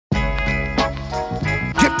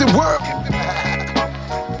world.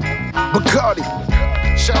 Bacardi.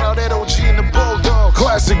 Shout out that OG and the Bulldogs.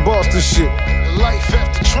 Classic Boston shit. Life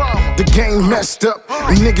after trauma. The game messed up,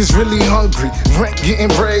 niggas really hungry. Rent getting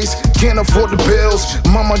raised, can't afford the bills.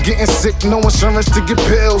 Mama getting sick, no insurance to get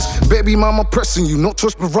pills. Baby mama pressing you, no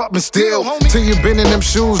choice but robbing still. Till you been in them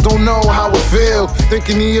shoes, don't know how it feel.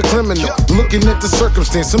 Thinking he a criminal, looking at the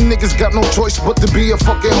circumstance. Some niggas got no choice but to be a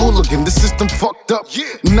fucking hooligan. The system fucked up,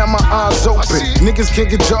 now my eyes open. Niggas can't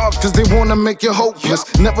get jobs cause they wanna make you hopeless.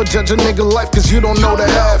 Never judge a nigga life cause you don't know the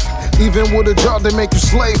half. Even with a job they make you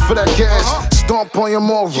slave for that cash. Stomp on your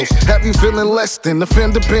morals, have you feeling less than. The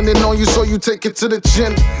fam depending on you, so you take it to the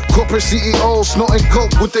chin. Corporate CEOs snorting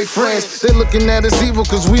coke with their friends. They looking at us evil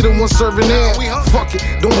cause we the ones serving in. Fuck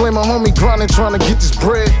it, don't blame a homie grinding trying to get this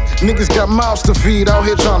bread. Niggas got mouths to feed out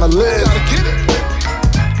here trying to live.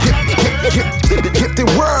 Get the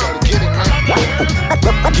world.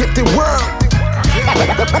 Get the world.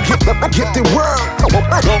 Get the world.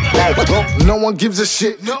 No one gives a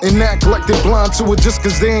shit and act like they're blind to it. Just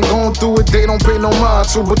cause they ain't going through it, they don't pay no mind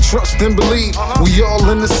to it. But trust and believe, we all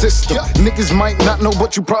in the system. Niggas might not know,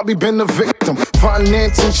 but you probably been a victim.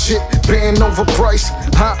 Financing shit, paying overpriced.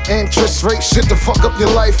 High interest rate shit to fuck up your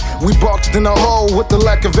life. We boxed in a hole with the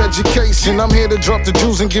lack of education. I'm here to drop the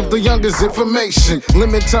jewels and give the youngest information.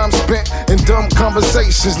 Limit time spent in dumb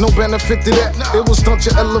conversations. No benefit to that, it will stunt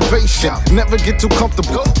your elevation. Never get too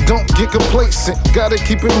comfortable, don't get complacent. Gotta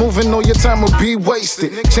keep it moving or your time will be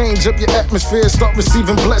wasted. Change up your atmosphere, start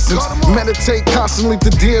receiving blessings. Meditate constantly to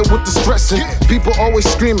deal with the stressing. People always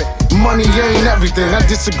screaming, money ain't everything. I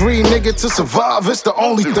disagree, nigga, to survive it's the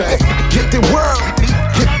only thing. Get the world.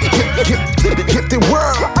 Get the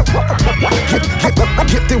world.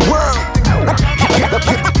 Get the world.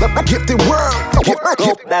 Get the world.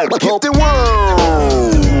 Get the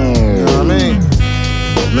world. You know what I mean?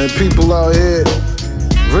 Man, people out here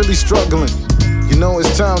really struggling. You know,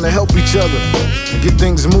 it's time to help each other and get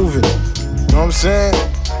things moving. You know what I'm saying?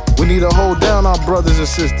 We need to hold down our brothers and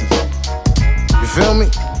sisters. You feel me?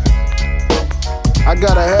 I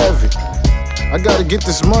gotta have it. I gotta get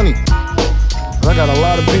this money. But I got a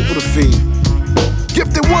lot of people to feed.